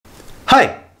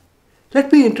Hi,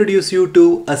 let me introduce you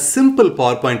to a simple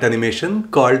PowerPoint animation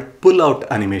called pull-out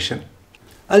animation.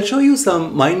 I'll show you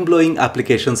some mind-blowing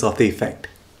applications of the effect.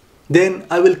 Then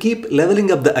I will keep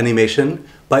leveling up the animation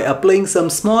by applying some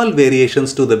small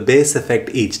variations to the base effect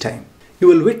each time. You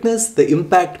will witness the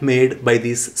impact made by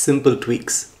these simple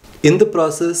tweaks. In the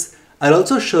process, I'll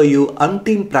also show you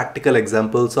umpteen practical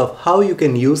examples of how you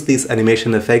can use these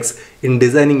animation effects in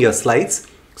designing your slides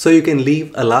so you can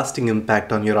leave a lasting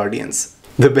impact on your audience.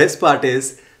 The best part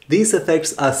is, these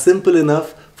effects are simple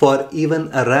enough for even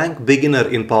a rank beginner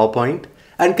in PowerPoint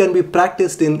and can be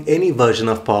practiced in any version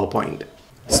of PowerPoint.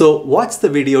 So watch the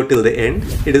video till the end.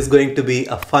 It is going to be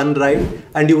a fun ride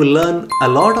and you will learn a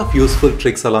lot of useful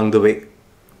tricks along the way.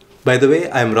 By the way,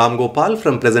 I am Ramgopal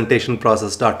from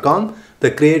presentationprocess.com,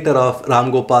 the creator of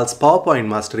Ramgopal's PowerPoint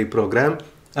Mastery Program,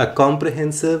 a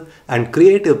comprehensive and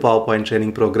creative PowerPoint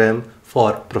training program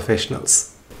for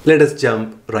professionals. Let us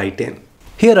jump right in.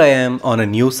 Here I am on a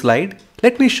new slide.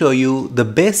 Let me show you the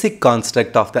basic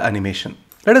construct of the animation.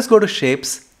 Let us go to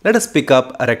shapes. Let us pick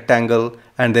up a rectangle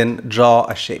and then draw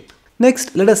a shape.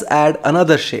 Next, let us add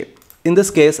another shape. In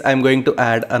this case, I'm going to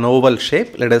add an oval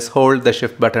shape. Let us hold the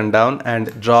shift button down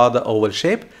and draw the oval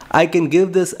shape. I can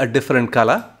give this a different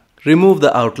color, remove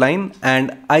the outline,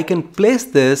 and I can place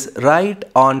this right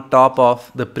on top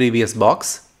of the previous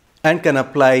box and can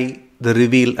apply the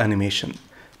reveal animation.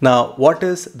 Now, what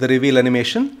is the reveal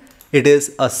animation? It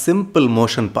is a simple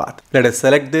motion path. Let us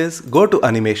select this, go to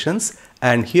animations,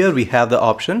 and here we have the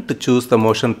option to choose the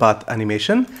motion path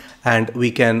animation, and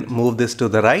we can move this to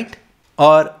the right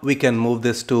or we can move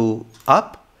this to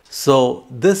up. So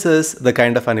this is the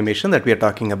kind of animation that we are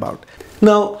talking about.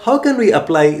 Now, how can we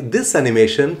apply this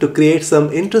animation to create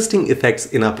some interesting effects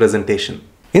in our presentation?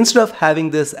 Instead of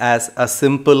having this as a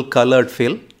simple colored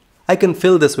fill, I can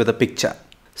fill this with a picture.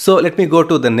 So let me go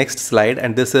to the next slide,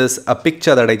 and this is a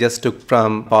picture that I just took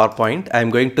from PowerPoint. I'm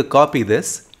going to copy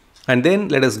this and then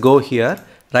let us go here,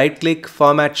 right click,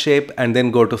 format shape, and then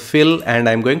go to fill, and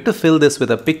I'm going to fill this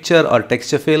with a picture or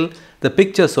texture fill. The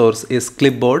picture source is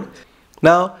clipboard.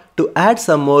 Now to add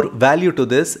some more value to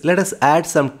this, let us add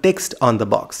some text on the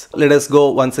box. Let us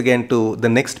go once again to the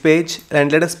next page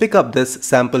and let us pick up this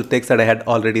sample text that I had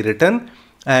already written.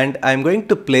 And I'm going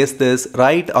to place this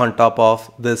right on top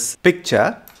of this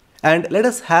picture, and let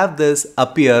us have this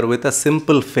appear with a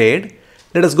simple fade.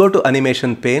 Let us go to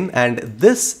animation pane, and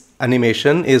this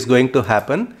animation is going to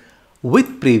happen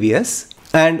with previous,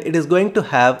 and it is going to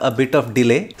have a bit of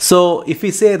delay. So if we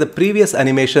say the previous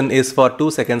animation is for 2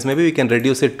 seconds, maybe we can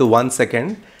reduce it to 1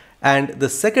 second, and the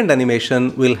second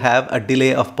animation will have a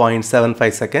delay of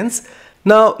 0.75 seconds.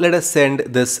 Now let us send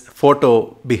this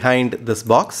photo behind this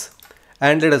box.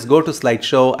 And let us go to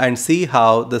slideshow and see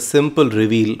how the simple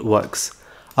reveal works.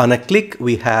 On a click,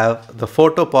 we have the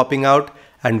photo popping out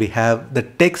and we have the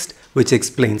text which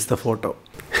explains the photo.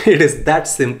 It is that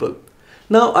simple.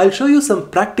 Now I'll show you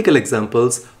some practical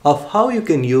examples of how you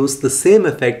can use the same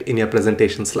effect in your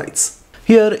presentation slides.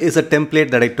 Here is a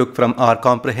template that I took from our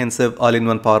comprehensive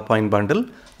all-in-one PowerPoint bundle.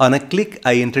 On a click,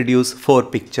 I introduce 4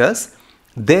 pictures.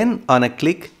 Then on a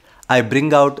click, I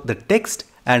bring out the text.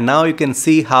 And now you can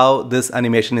see how this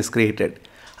animation is created.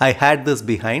 I had this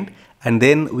behind, and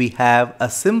then we have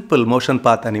a simple motion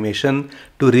path animation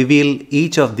to reveal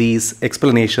each of these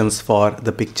explanations for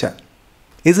the picture.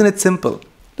 Isn't it simple?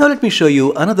 Now let me show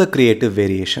you another creative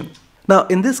variation. Now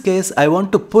in this case, I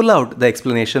want to pull out the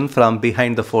explanation from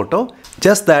behind the photo,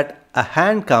 just that a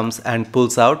hand comes and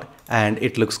pulls out, and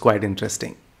it looks quite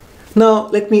interesting. Now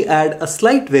let me add a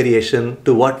slight variation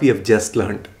to what we have just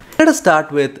learned. Let us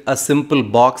start with a simple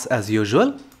box as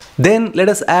usual. Then let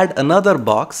us add another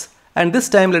box, and this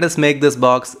time let us make this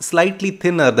box slightly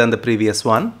thinner than the previous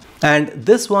one. And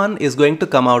this one is going to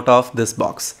come out of this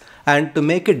box. And to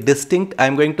make it distinct,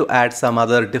 I'm going to add some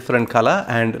other different color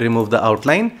and remove the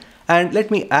outline. And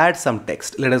let me add some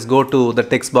text. Let us go to the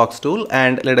text box tool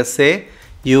and let us say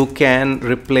you can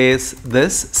replace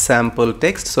this sample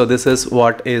text. So this is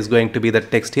what is going to be the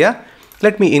text here.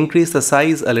 Let me increase the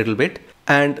size a little bit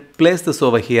and place this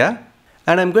over here,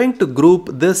 and I'm going to group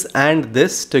this and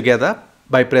this together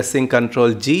by pressing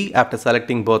Ctrl G after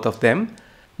selecting both of them.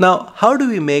 Now how do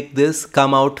we make this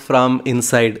come out from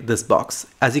inside this box?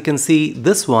 As you can see,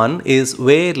 this one is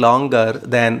way longer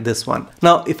than this one.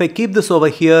 Now if I keep this over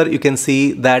here, you can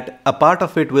see that a part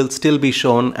of it will still be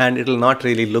shown and it will not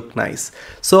really look nice.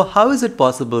 So how is it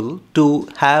possible to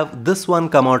have this one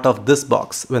come out of this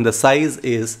box when the size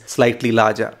is slightly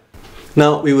larger?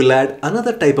 Now we will add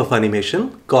another type of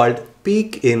animation called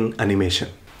peek in animation.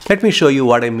 Let me show you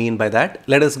what I mean by that.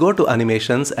 Let us go to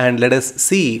animations and let us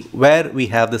see where we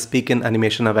have this peek in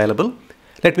animation available.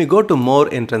 Let me go to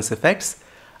more entrance effects.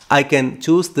 I can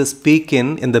choose this peek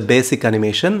in the basic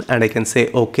animation and I can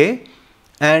say OK.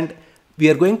 And we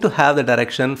are going to have the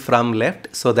direction from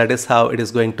left, so that is how it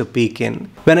is going to peek in.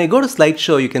 When I go to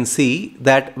slideshow, you can see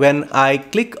that when I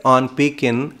click on peek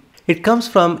in, it comes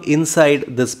from inside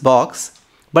this box,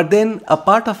 but then a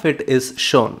part of it is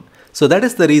shown. So that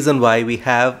is the reason why we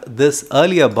have this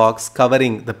earlier box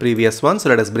covering the previous one. So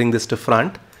let us bring this to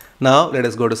front. Now let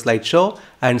us go to slideshow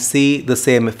and see the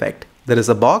same effect. There is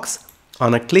a box.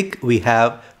 On a click, we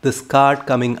have this card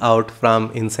coming out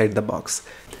from inside the box.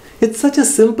 It's such a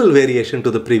simple variation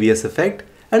to the previous effect,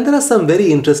 and there are some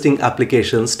very interesting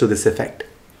applications to this effect.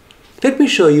 Let me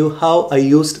show you how I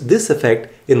used this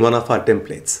effect in one of our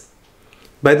templates.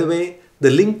 By the way,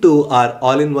 the link to our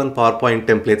all-in-one PowerPoint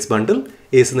templates bundle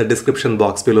is in the description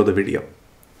box below the video.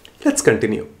 Let's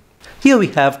continue. Here we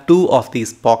have two of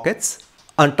these pockets.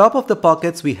 On top of the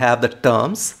pockets, we have the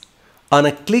terms. On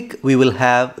a click, we will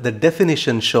have the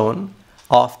definition shown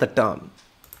of the term.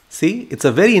 See, it's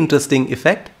a very interesting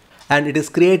effect, and it is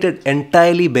created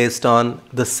entirely based on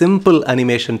the simple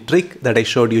animation trick that I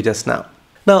showed you just now.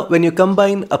 Now, when you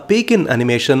combine a peek in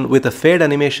animation with a fade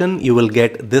animation, you will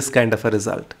get this kind of a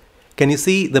result. Can you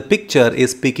see the picture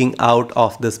is peeking out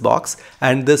of this box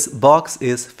and this box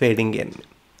is fading in?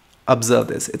 Observe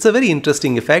this. It's a very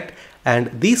interesting effect,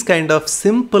 and these kind of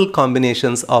simple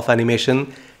combinations of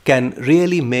animation can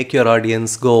really make your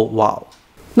audience go wow.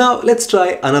 Now let's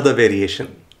try another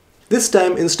variation. This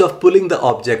time, instead of pulling the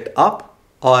object up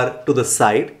or to the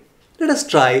side, let us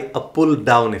try a pull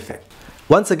down effect.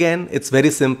 Once again, it's very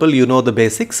simple. You know the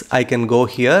basics. I can go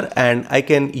here and I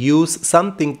can use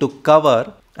something to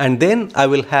cover, and then I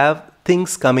will have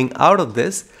things coming out of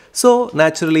this. So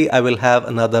naturally I will have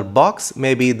another box.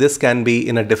 Maybe this can be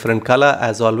in a different color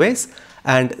as always,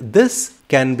 and this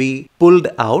can be pulled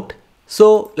out.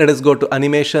 So let us go to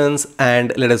animations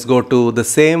and let us go to the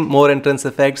same more entrance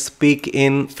effects, peek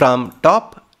in from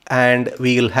top, and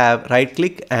we will have right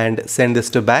click and send this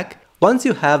to back. Once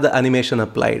you have the animation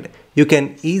applied, you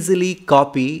can easily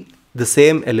copy the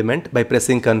same element by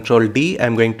pressing Ctrl D.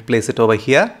 I'm going to place it over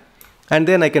here, and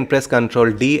then I can press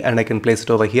Ctrl D and I can place it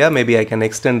over here. Maybe I can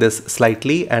extend this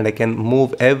slightly and I can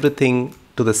move everything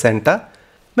to the center.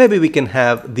 Maybe we can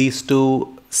have these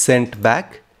two sent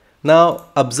back. Now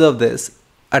observe this.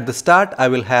 At the start, I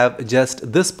will have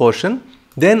just this portion.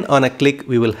 Then on a click,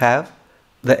 we will have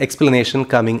the explanation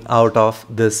coming out of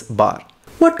this bar.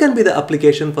 What can be the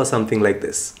application for something like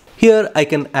this? Here I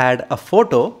can add a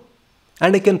photo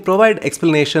and I can provide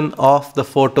explanation of the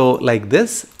photo like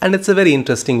this, and it's a very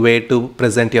interesting way to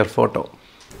present your photo.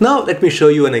 Now let me show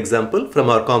you an example from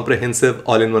our comprehensive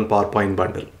all-in-one PowerPoint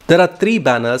bundle. There are 3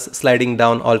 banners sliding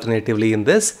down alternatively in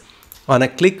this. On a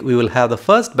click, we will have the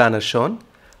first banner shown.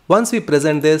 Once we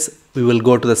present this, we will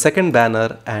go to the second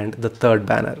banner and the third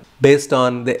banner based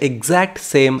on the exact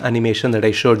same animation that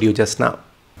I showed you just now.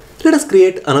 Let us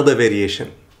create another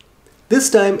variation. This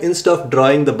time, instead of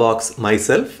drawing the box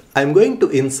myself, I'm going to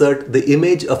insert the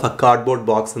image of a cardboard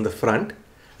box in the front,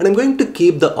 and I'm going to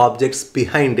keep the objects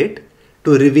behind it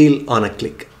to reveal on a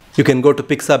click. You can go to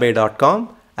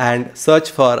pixabay.com and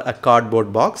search for a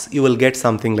cardboard box. You will get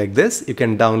something like this. You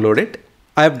can download it.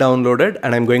 I've downloaded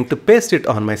and I'm going to paste it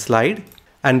on my slide.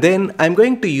 And then I'm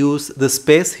going to use the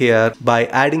space here by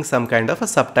adding some kind of a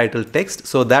subtitle text.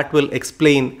 So that will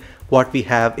explain what we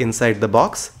have inside the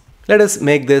box. Let us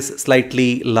make this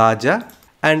slightly larger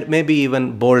and maybe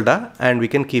even bolder, and we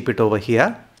can keep it over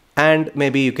here. And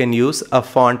maybe you can use a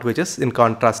font which is in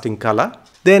contrasting color.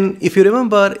 Then if you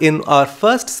remember, in our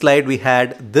first slide we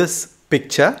had this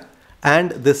picture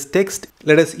and this text.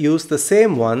 Let us use the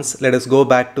same ones. Let us go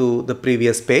back to the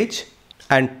previous page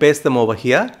and paste them over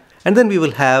here, and then we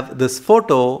will have this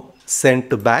photo sent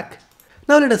to back.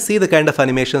 Now let us see the kind of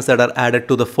animations that are added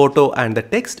to the photo and the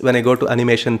text. When I go to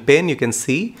animation pane, you can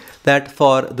see that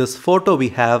for this photo we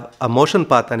have a motion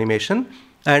path animation,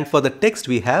 and for the text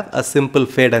we have a simple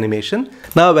fade animation.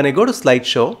 Now when I go to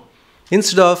slideshow,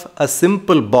 instead of a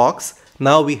simple box,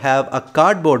 now we have a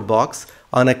cardboard box.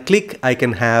 On a click, I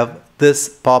can have this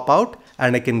pop out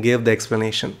and I can give the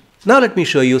explanation. Now let me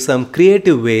show you some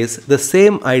creative ways the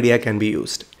same idea can be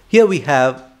used. Here we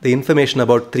have the information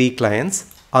about 3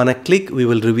 clients. On a click, we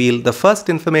will reveal the first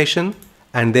information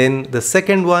and then the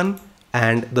second one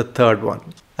and the third one.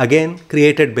 Again,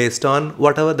 created based on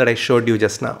whatever that I showed you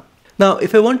just now. Now,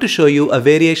 if I want to show you a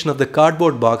variation of the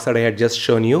cardboard box that I had just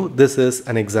shown you, this is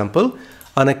an example.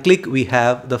 On a click, we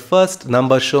have the first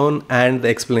number shown and the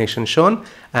explanation shown,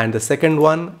 and the second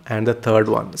one and the third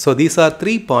one. So these are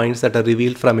 3 points that are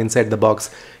revealed from inside the box.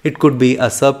 It could be a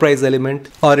surprise element,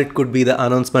 or it could be the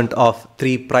announcement of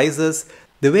 3 prizes.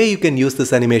 The way you can use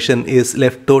this animation is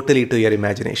left totally to your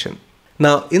imagination.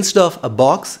 Now, instead of a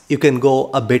box, you can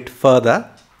go a bit further.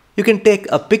 You can take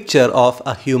a picture of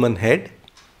a human head,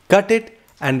 cut it,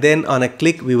 and then on a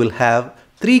click we will have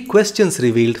 3 questions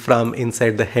revealed from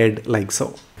inside the head like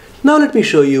so. Now let me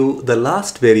show you the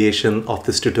last variation of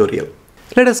this tutorial.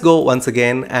 Let us go once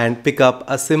again and pick up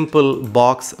a simple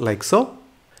box like so.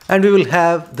 And we will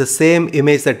have the same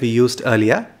image that we used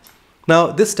earlier. Now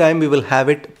this time we will have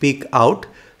it peek out.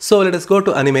 So let us go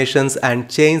to animations and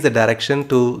change the direction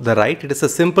to the right. It is a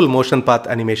simple motion path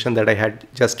animation that I had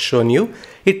just shown you.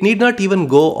 It need not even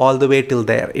go all the way till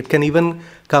there. It can even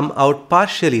come out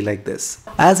partially like this.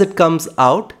 As it comes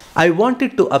out, I want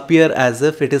it to appear as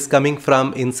if it is coming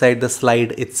from inside the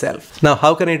slide itself. Now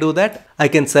how can I do that? I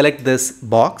can select this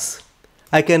box.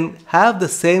 I can have the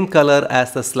same color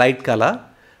as the slide color.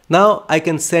 Now I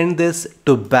can send this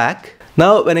to back.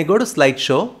 Now when I go to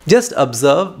slideshow, just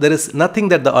observe there is nothing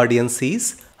that the audience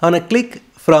sees. On a click,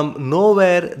 from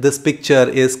nowhere this picture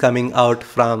is coming out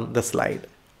from the slide.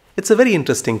 It's a very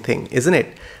interesting thing, isn't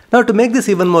it? Now to make this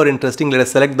even more interesting, let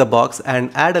us select the box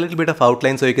and add a little bit of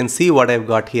outline so you can see what I've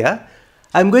got here.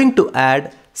 I'm going to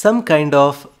add some kind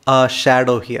of a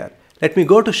shadow here. Let me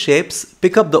go to shapes,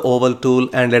 pick up the oval tool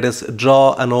and let us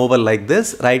draw an oval like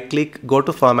this. Right click, go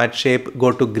to format shape,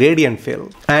 go to gradient fill.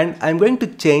 And I'm going to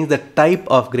change the type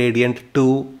of gradient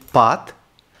to path.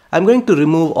 I'm going to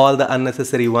remove all the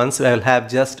unnecessary ones, so I'll have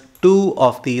just 2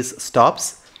 of these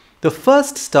stops. The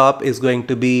first stop is going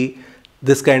to be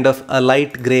this kind of a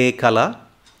light gray color.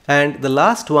 And the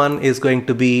last one is going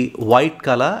to be white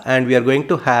color, and we are going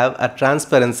to have a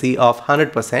transparency of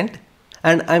 100%.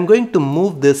 And I'm going to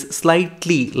move this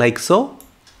slightly like so.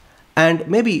 And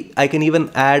maybe I can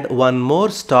even add one more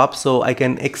stop so I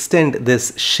can extend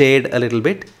this shade a little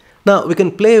bit. Now we can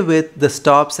play with the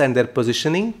stops and their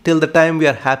positioning till the time we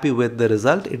are happy with the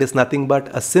result. It is nothing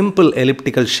but a simple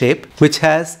elliptical shape which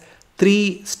has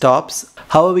 3 stops.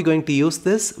 How are we going to use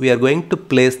this? We are going to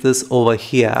place this over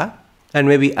here and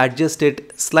maybe adjust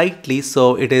it slightly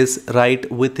so it is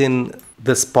right within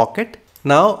this pocket.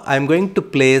 Now I'm going to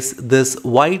place this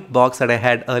white box that I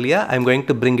had earlier. I'm going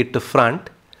to bring it to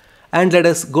front and let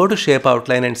us go to shape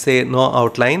outline and say no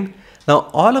outline.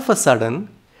 Now all of a sudden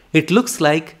it looks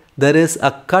like there is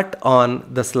a cut on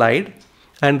the slide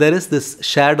and there is this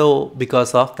shadow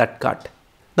because of that cut.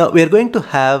 Now we are going to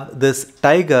have this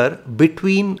tiger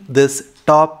between this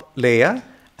top layer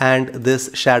and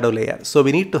this shadow layer. So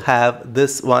we need to have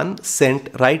this one sent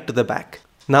right to the back.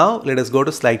 Now let us go to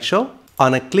slideshow.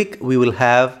 On a click, we will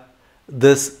have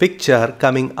this picture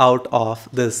coming out of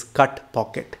this cut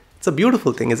pocket. It's a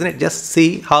beautiful thing, isn't it? Just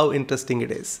see how interesting it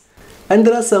is. And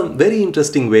there are some very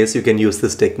interesting ways you can use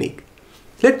this technique.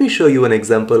 Let me show you an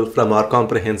example from our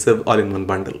comprehensive all-in-one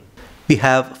bundle. We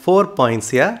have 4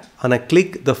 points here. On a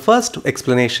click, the first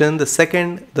explanation, the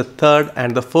second, the third,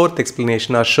 and the fourth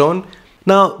explanation are shown.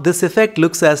 Now, this effect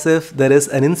looks as if there is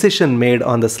an incision made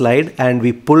on the slide and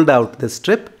we pulled out this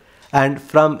strip. And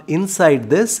from inside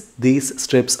this, these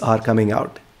strips are coming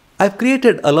out. I've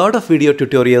created a lot of video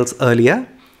tutorials earlier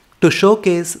to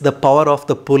showcase the power of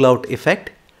the pull-out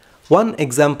effect. One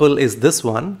example is this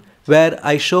one, where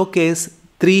I showcase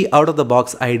 3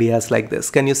 out-of-the-box ideas like this.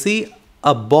 Can you see?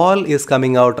 A ball is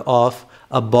coming out of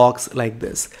a box like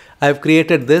this. I've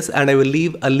created this and I will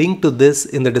leave a link to this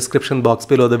in the description box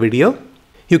below the video.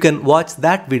 You can watch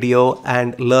that video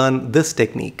and learn this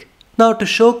technique. Now to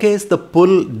showcase the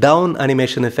pull down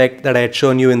animation effect that I had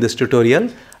shown you in this tutorial,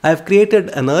 I have created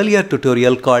an earlier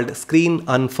tutorial called screen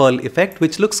unfurl effect,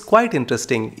 which looks quite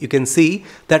interesting. You can see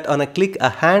that on a click a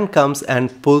hand comes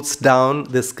and pulls down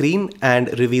the screen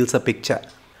and reveals a picture.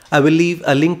 I will leave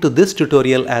a link to this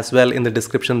tutorial as well in the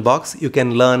description box. You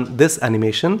can learn this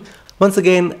animation. Once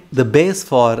again, the base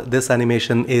for this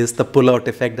animation is the pull out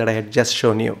effect that I had just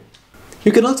shown you.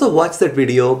 You can also watch that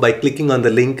video by clicking on the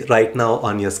link right now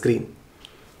on your screen.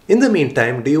 In the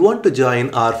meantime, do you want to join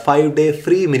our 5-day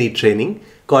free mini training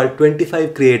called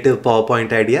 25 Creative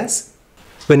PowerPoint Ideas?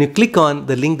 When you click on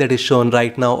the link that is shown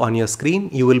right now on your screen,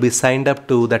 you will be signed up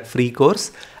to that free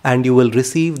course and you will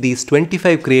receive these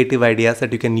 25 creative ideas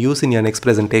that you can use in your next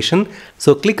presentation.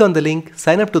 So click on the link,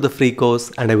 sign up to the free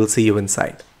course, and I will see you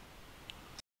inside.